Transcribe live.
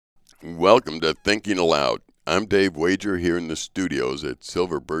Welcome to Thinking Aloud. I'm Dave Wager here in the studios at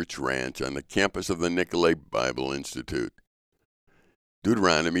Silver Birch Ranch on the campus of the Nicolay Bible Institute.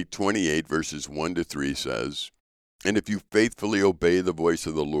 Deuteronomy 28 verses 1 to 3 says, "And if you faithfully obey the voice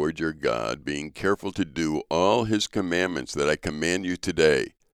of the Lord your God, being careful to do all his commandments that I command you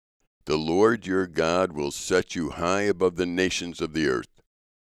today, the Lord your God will set you high above the nations of the earth.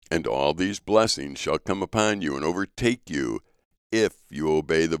 And all these blessings shall come upon you and overtake you if you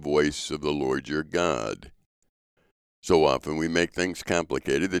obey the voice of the Lord your God." So often we make things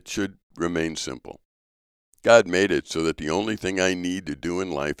complicated that should remain simple. God made it so that the only thing I need to do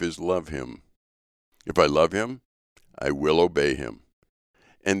in life is love him. If I love him, I will obey him.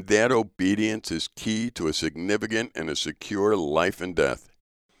 And that obedience is key to a significant and a secure life and death.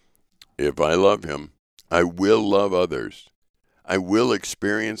 If I love him, I will love others. I will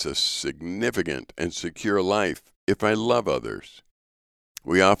experience a significant and secure life if I love others.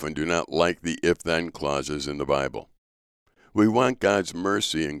 We often do not like the if-then clauses in the Bible. We want God's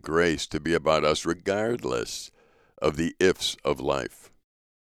mercy and grace to be about us regardless of the ifs of life.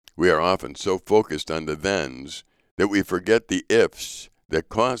 We are often so focused on the thens that we forget the ifs that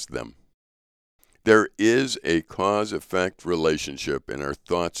caused them. There is a cause-effect relationship in our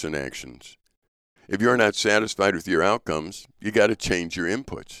thoughts and actions. If you're not satisfied with your outcomes, you got to change your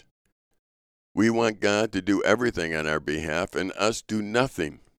inputs. We want God to do everything on our behalf and us do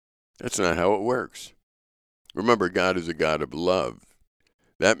nothing. That's not how it works. Remember, God is a God of love.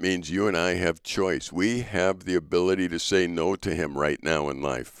 That means you and I have choice. We have the ability to say no to him right now in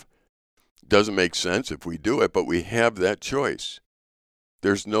life. It doesn't make sense if we do it, but we have that choice.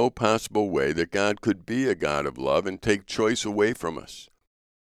 There's no possible way that God could be a God of love and take choice away from us.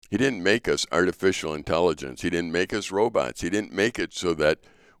 He didn't make us artificial intelligence. He didn't make us robots. He didn't make it so that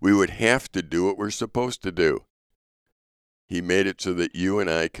we would have to do what we're supposed to do. He made it so that you and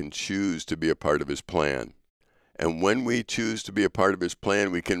I can choose to be a part of his plan. And when we choose to be a part of his plan,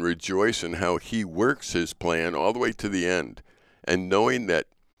 we can rejoice in how he works his plan all the way to the end. And knowing that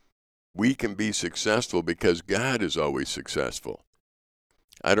we can be successful because God is always successful.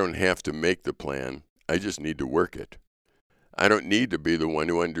 I don't have to make the plan. I just need to work it. I don't need to be the one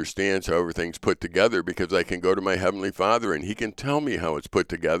who understands how everything's put together because I can go to my Heavenly Father and he can tell me how it's put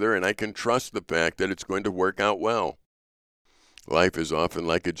together and I can trust the fact that it's going to work out well. Life is often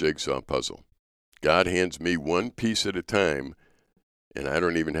like a jigsaw puzzle. God hands me one piece at a time and I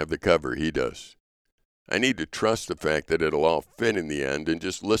don't even have the cover, he does. I need to trust the fact that it'll all fit in the end and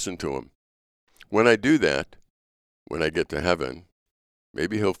just listen to him. When I do that, when I get to heaven,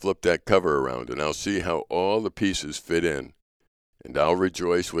 maybe he'll flip that cover around and I'll see how all the pieces fit in. And I'll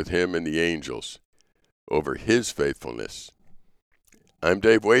rejoice with him and the angels over his faithfulness. I'm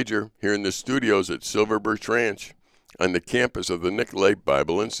Dave Wager, here in the studios at Silver Birch Ranch on the campus of the Nicolay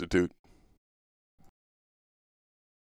Bible Institute.